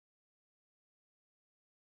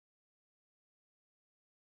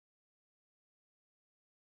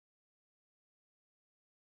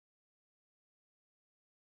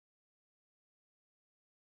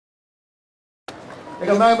In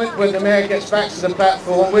a moment, when the Mayor gets back to the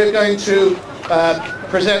platform, we're going to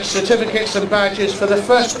present certificates and badges for the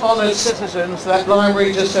first honoured citizens that Lyme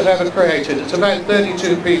Regis have ever created. It's about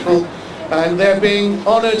 32 people, and they're being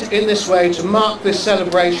honoured in this way to mark this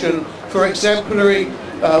celebration for exemplary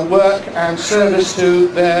work and service to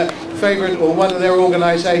their favourite or one of their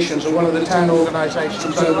organisations or one of the town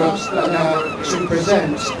organisations to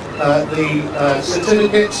present the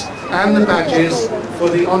certificates and the badges for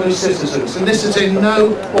the honoured citizens. And this is in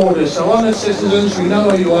no order. So honoured citizens, you know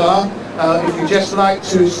where you are. If you just like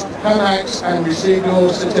to come out and receive your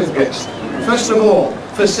certificates. First of all,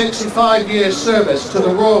 for 65 years service to the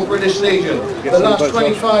Royal British Legion, the last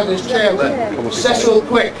 25 as chairman, Cecil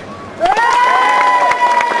Quick.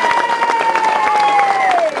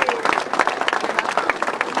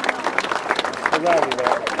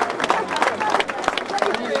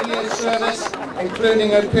 Years service,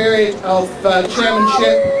 including a period of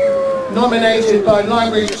chairmanship, nominated by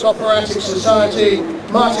Lyme Regis Operatic Society,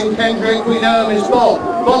 Martin Kendrick. We know him as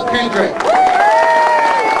Bob Kendrick.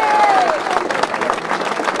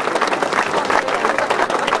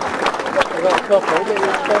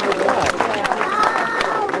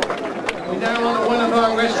 We now honour one of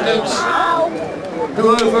our residents who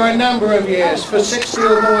over a number of years, for 60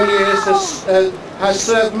 or more years, has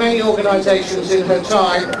served many organisations in her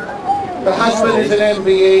time. Her husband is an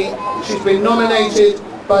MBE. She's been nominated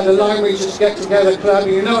by the Lyme Regis Get Together Club.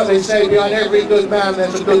 You know what they say, behind every good man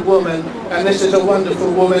there's a good woman, and this is a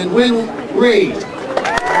wonderful woman, Will Reid.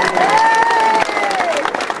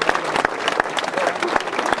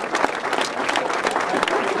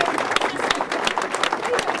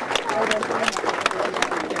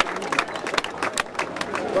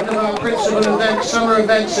 One of our principal events, summer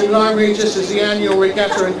events in Lyme Regis is the annual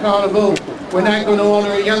regatta and carnival. We're now going to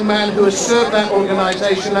honour a young man who has served that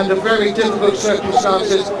organisation under very difficult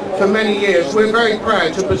circumstances for many years. We're very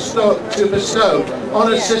proud to bestow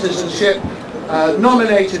honoured citizenship,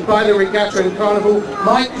 nominated by the Regatta and Carnival,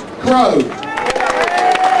 Mike Crow.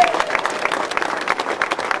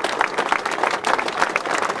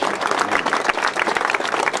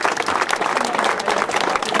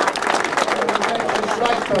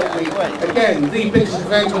 Again, the biggest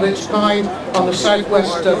event of its kind on the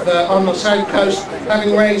southwest of on the south coast,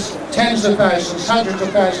 having raised tens of thousands, hundreds of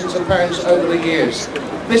thousands of pounds over the years.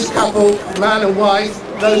 This couple, man and wife,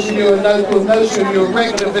 those of you who are local, those of you who are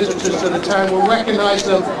regular visitors to the town will recognise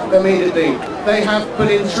them immediately. They have put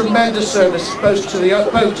in tremendous service both to the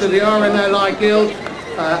RNLI Guild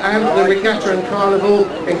and the Regatta and Carnival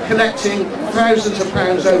in collecting thousands of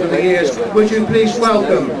pounds over the years. Would you please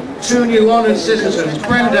welcome two new honoured citizens,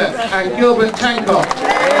 Brenda and Gilbert Tancock.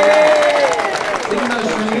 The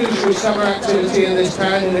most unusual summer activity in this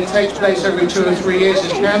town, and it takes place every 2 or 3 years,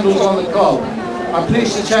 is Candles on the Cob. I'm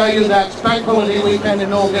pleased to tell you that Bank Holiday weekend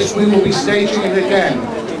in August we will be staging it again,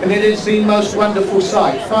 and it is the most wonderful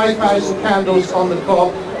sight. 5,000 candles on the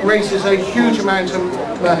Cob raises a huge amount of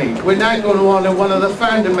money. We're now going to honour one of the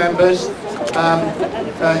founder members.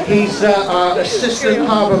 He's our assistant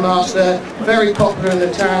harbour master, very popular in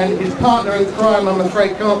the town. His partner in crime, I'm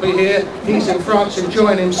afraid, can't be here. He's in France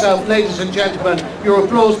enjoying himself. Ladies and gentlemen, your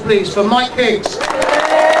applause please for Mike Higgs. We're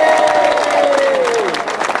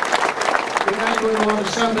now going to honour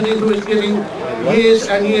somebody who is giving years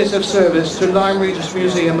and years of service to Lyme Regis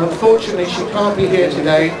Museum. Unfortunately, she can't be here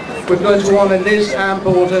today. We're going to honour Liz Ann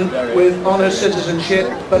Borden with honour citizenship,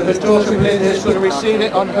 but her daughter Belinda is going to receive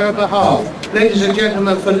it on her behalf. Ladies and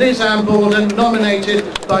gentlemen, for Liz Ann Borden, nominated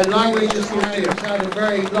by Lyme Regis Jubilee, who's had a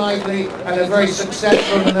very lively and a very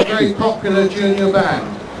successful and a very popular junior band.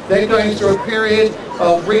 They're going through a period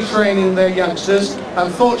of retraining their youngsters.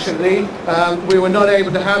 Unfortunately, we were not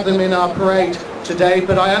able to have them in our parade today,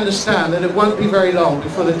 but I understand that it won't be very long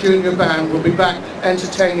before the junior band will be back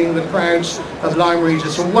entertaining the crowds of Lyme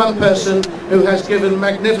Regis. And one person who has given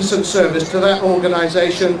magnificent service to that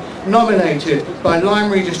organisation, nominated by Lyme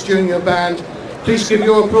Regis Junior Band, please give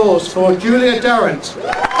your applause for Julia Durrant.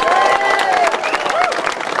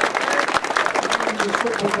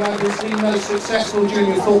 Football Club is the most successful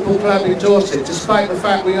junior football club in Dorset, despite the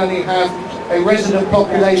fact we only have a resident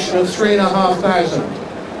population of 3,500.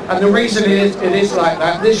 And the reason it is like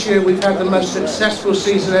that, this year we've had the most successful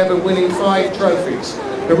season ever, winning 5 trophies.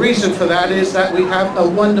 The reason for that is that we have a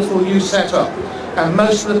wonderful new setup, and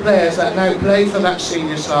most of the players that now play for that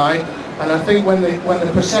senior side, and I think when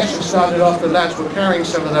the procession started off, the lads were carrying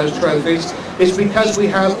some of those trophies, is because we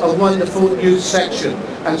have a wonderful youth section,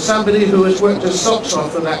 and somebody who has worked her socks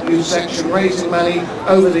off for that youth section, raising money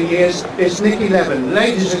over the years, is Nikki Levin.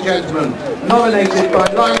 Ladies and gentlemen, nominated by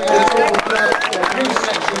Lyme Regis Football Club, youth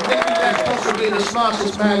section, Nikki Levin. be the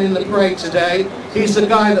smartest man in the parade today. He's the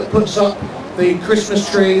guy that puts up the Christmas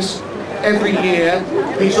trees every year.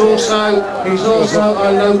 He's also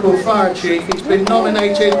our local fire chief. He's been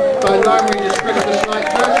nominated by Lyme Regis Christmas Light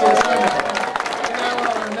Virtual Donor. We now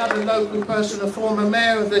have another local person, a former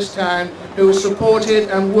mayor of this town, who has supported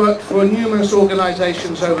and worked for numerous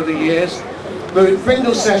organisations over the years. The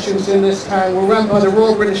Pringle sessions in this town were run by the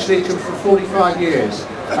Royal British Legion for 45 years.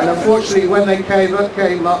 And unfortunately, when they came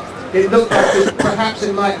up, it looked like perhaps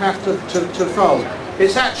it might have to fold.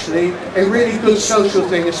 It's actually a really good social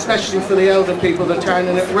thing, especially for the elder people of the town,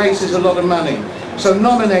 and it raises a lot of money. So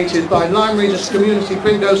nominated by Lyme Regis Community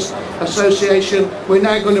Bingo Association, we're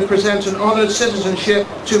now going to present an honoured citizenship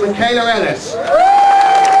to Michaela Ellis. The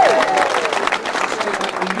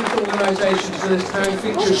youth organisations in this town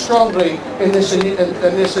feature strongly in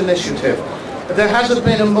this initiative. There hasn't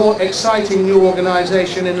been a more exciting new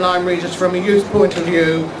organisation in Lyme Regis from a youth point of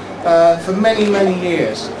view for many, many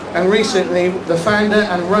years. And recently, the founder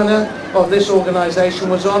and runner of this organisation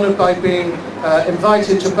was honoured by being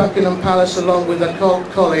invited to Buckingham Palace along with a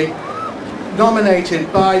colleague,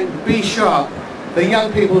 nominated by B Sharp, the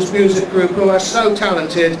young people's music group who are so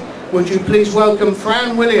talented. Would you please welcome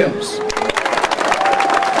Fran Williams.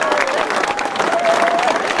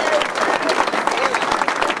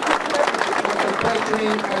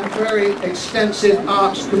 And very extensive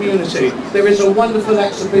arts community. There is a wonderful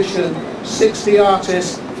exhibition, 60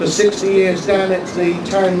 artists for 60 years down at the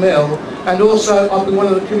Town Mill, and also up in one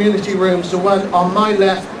of the community rooms, the one on my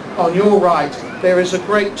left, on your right. There is a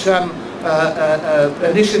great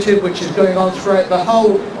initiative which is going on throughout the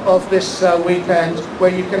whole of this weekend,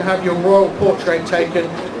 where you can have your royal portrait taken,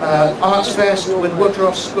 Arts Fest with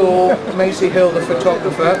Woodruff School, Macy Hill the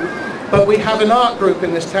photographer. But we have an art group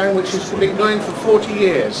in this town which has been going for 40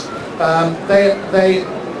 years.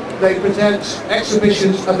 They present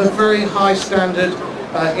exhibitions of a very high standard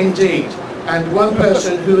indeed. And one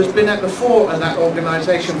person who has been at the fore of that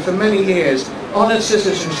organisation for many years, honoured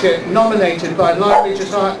citizenship, nominated by Lyme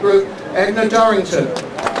Regis Art Group, Edna Dorrington.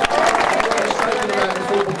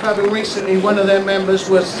 Club, and recently one of their members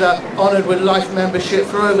was honoured with life membership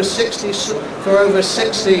for over 60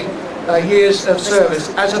 years of service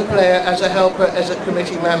as a player, as a helper, as a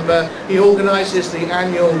committee member. He organises the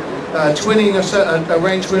annual twinning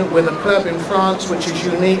arrangement with a club in France which is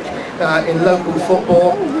unique in local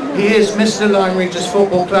football. He is Mr. Lyme Regis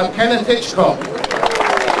Football Club, Kenneth Hitchcock.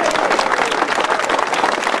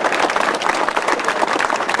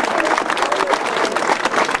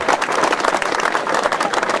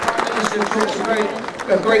 Talks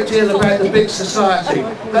a great deal about the big society.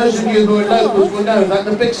 Those of you who are locals will know that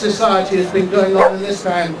the big society has been going on in this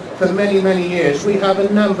town for many, many years. We have a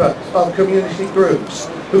number of community groups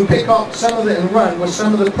who pick up some of it and run with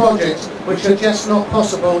some of the projects which are just not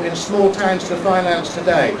possible in small towns to finance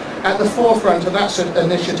today. At the forefront of that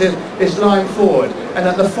initiative is Lyme Forward, and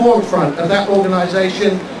at the forefront of that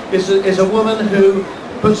organisation is a woman who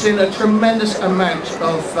puts in a tremendous amount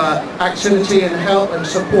of activity and help and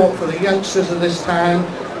support for the youngsters of this town.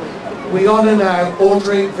 We honour now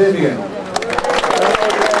Audrey Vivian.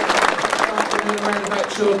 Around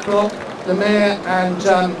about 2 o'clock, the Mayor and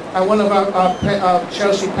one of our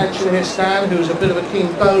Chelsea pensioners, Stan, who's a bit of a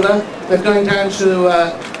keen bowler, they're going down to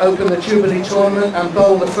open the Jubilee tournament and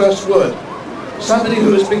bowl the first wood. Somebody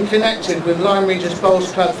who has been connected with Lyme Regis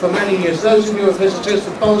Bowls Club for many years. Those of you who are visitors,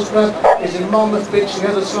 the Bowls Club is in Monmouth Beach, the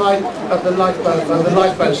other side of the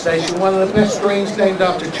lifeboat station. One of the best greens, named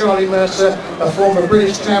after Charlie Mercer, a former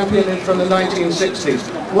British champion from the 1960s.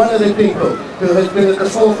 One of the people who has been at the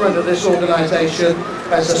forefront of this organisation,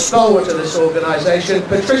 as a stalwart of this organisation,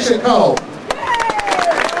 Patricia Cole.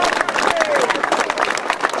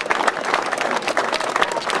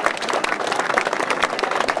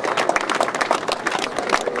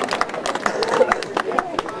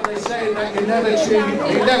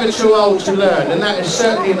 You're never too old to learn, and that is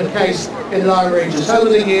certainly the case in Lyme Regis. Over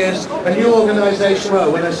the years, a new organisation,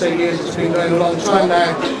 well, when I say years, it's been going a long time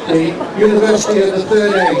now, the University of the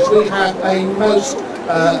Third Age. We have a most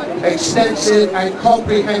extensive and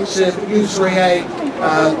comprehensive youth aid,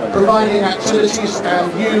 providing activities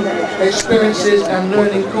and new experiences and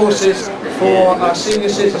learning courses for our senior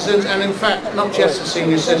citizens, and in fact not just the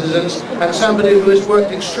senior citizens, and somebody who has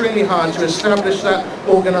worked extremely hard to establish that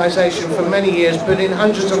organisation for many years, put in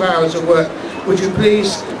hundreds of hours of work. Would you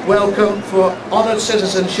please welcome for honoured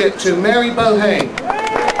citizenship to Mary Bohane.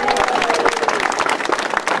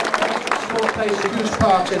 Sport plays a huge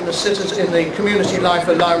part in the community life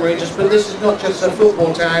of Lyme Regis, but this is not just a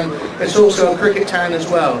football town, it's also a cricket town as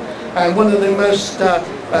well. And one of the most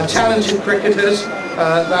talented cricketers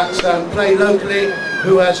that play locally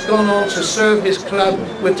who has gone on to serve his club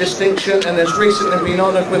with distinction and has recently been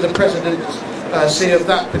honoured with the presidency of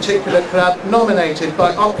that particular club, nominated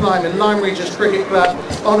by Lyme and Lyme Regis Cricket Club.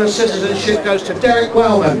 Honour citizenship goes to Derek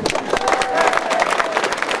Wellman.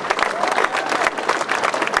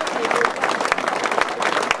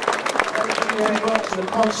 The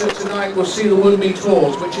concert tonight will see the Woodmead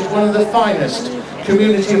Halls, which is one of the finest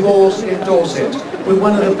community halls in Dorset, with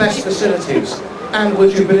one of the best facilities, and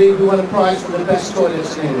would you believe we won a prize for the best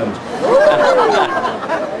toilets in England.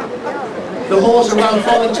 The halls are run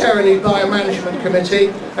voluntarily by a management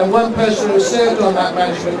committee, and one person who served on that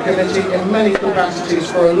management committee in many capacities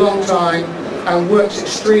for a long time and works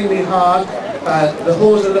extremely hard. The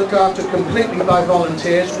halls are looked after completely by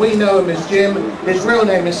volunteers. We know him as Jim. His real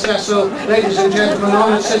name is Cecil. Ladies and gentlemen,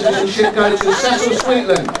 honoured citizenship goes to Cecil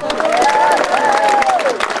Sweetland.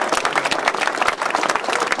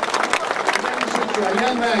 A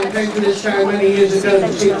young man came to this town many years ago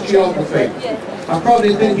to teach geography. I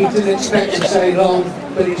probably think he didn't expect to stay long,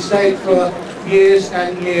 but he stayed for years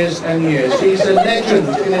and years and years. He's a legend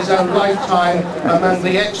in his own lifetime among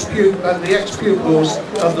the ex-pupils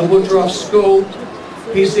of the Woodruff School.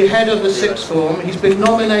 He's the head of the sixth form. He's been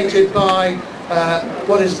nominated by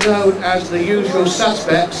what is known as the usual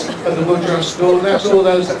suspects of the Woodruff School, and that's all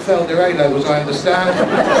those that failed their A-levels, I understand.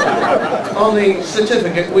 On the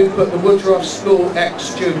certificate we put the Woodruff School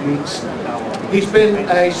ex-students. He's been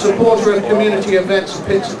a supporter of community events,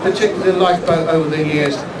 particularly Lifeboat, over the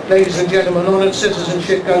years. Ladies and gentlemen, honoured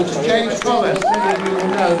citizenship goes to James Thomas. Many of you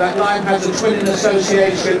will know that Lyme has a twinning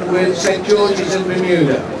association with St George's in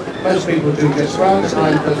Bermuda. Most people do just France,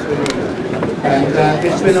 Lyme plus Bermuda. And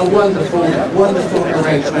it's been a wonderful, wonderful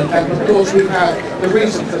arrangement. And of course we have, the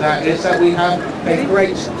reason for that is that we have a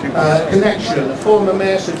great connection. The former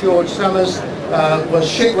Mayor Sir George Summers was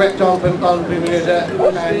shipwrecked on Bermuda and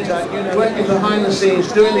working behind the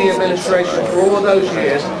scenes, doing the administration for all those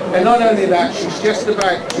years. And not only that, she's just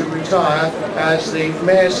about to retire as the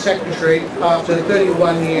Mayor's Secretary after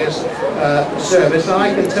 31 years service. And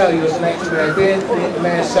I can tell you as an ex-mayor, being the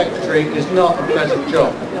Mayor's Secretary is not a pleasant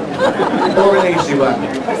job, or an easy one.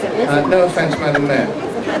 No offence, Madam Mayor.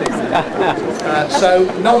 So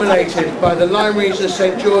nominated by the Lyme Regis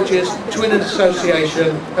St George's Twinning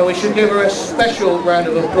Association, and we should give her a special round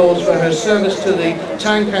of applause for her service to the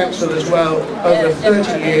Town Council as well over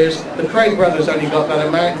 30 years. The Craig brothers only got that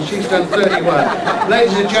amount and she's done 31.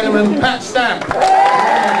 Ladies and gentlemen, Pat Stamp.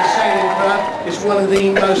 Is one of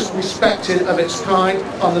the most respected of its kind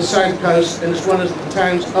on the South Coast, and is one of the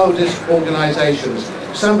town's oldest organisations.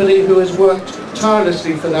 Somebody who has worked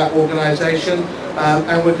tirelessly for that organisation,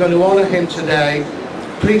 and we're going to honour him today.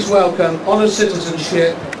 Please welcome Honour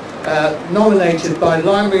Citizenship, nominated by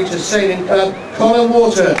Lyme Regis Sailing Club, Colin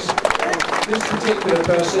Waters. This particular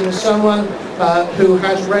person is someone who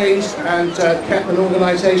has raised and kept an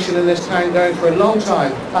organisation in this town going for a long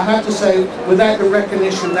time. I have to say, without the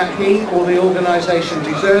recognition that he or the organisation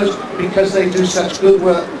deserves, because they do such good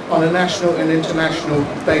work on a national and international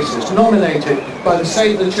basis. Nominated by the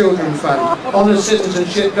Save the Children Fund, Honour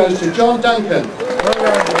Citizenship goes to John Duncan. An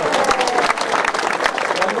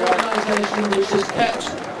organisation which has kept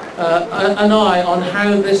an eye on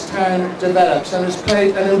how this town develops and has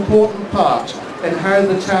played an important part in how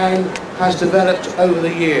the town has developed over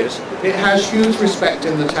the years. It has huge respect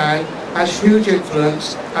in the town, has huge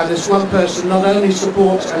influence, and this one person not only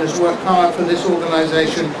supports and has worked hard for this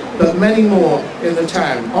organisation, but many more in the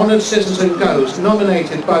town. Honoured Citizen goes,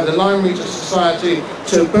 nominated by the Lyme Regis Society,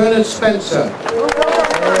 to Bernard Spencer.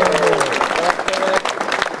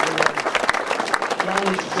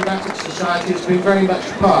 Dramatic Society has been very much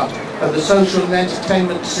part of the social and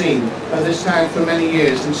entertainment scene of this town for many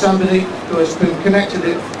years, and somebody who has been connected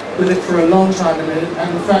with it for a long time,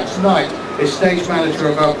 and in fact tonight is stage manager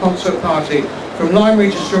of our concert party. From Lyme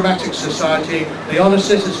Regis Dramatic Society, the Honour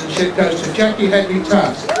Citizenship goes to Jackie Headley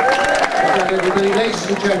Tuss. Everybody, ladies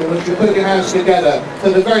and gentlemen, if you put your hands together for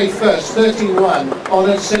the very first 31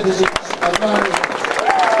 Honoured Citizens of Lyme Regis.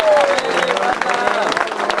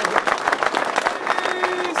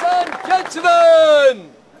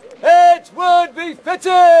 It would be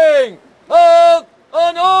fitting of,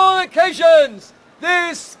 on all occasions,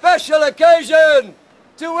 this special occasion,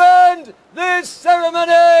 to end this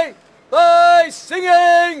ceremony by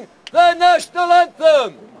singing the national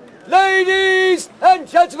anthem. Ladies and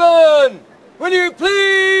gentlemen, will you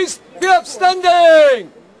please be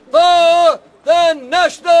upstanding for the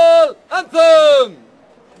national anthem?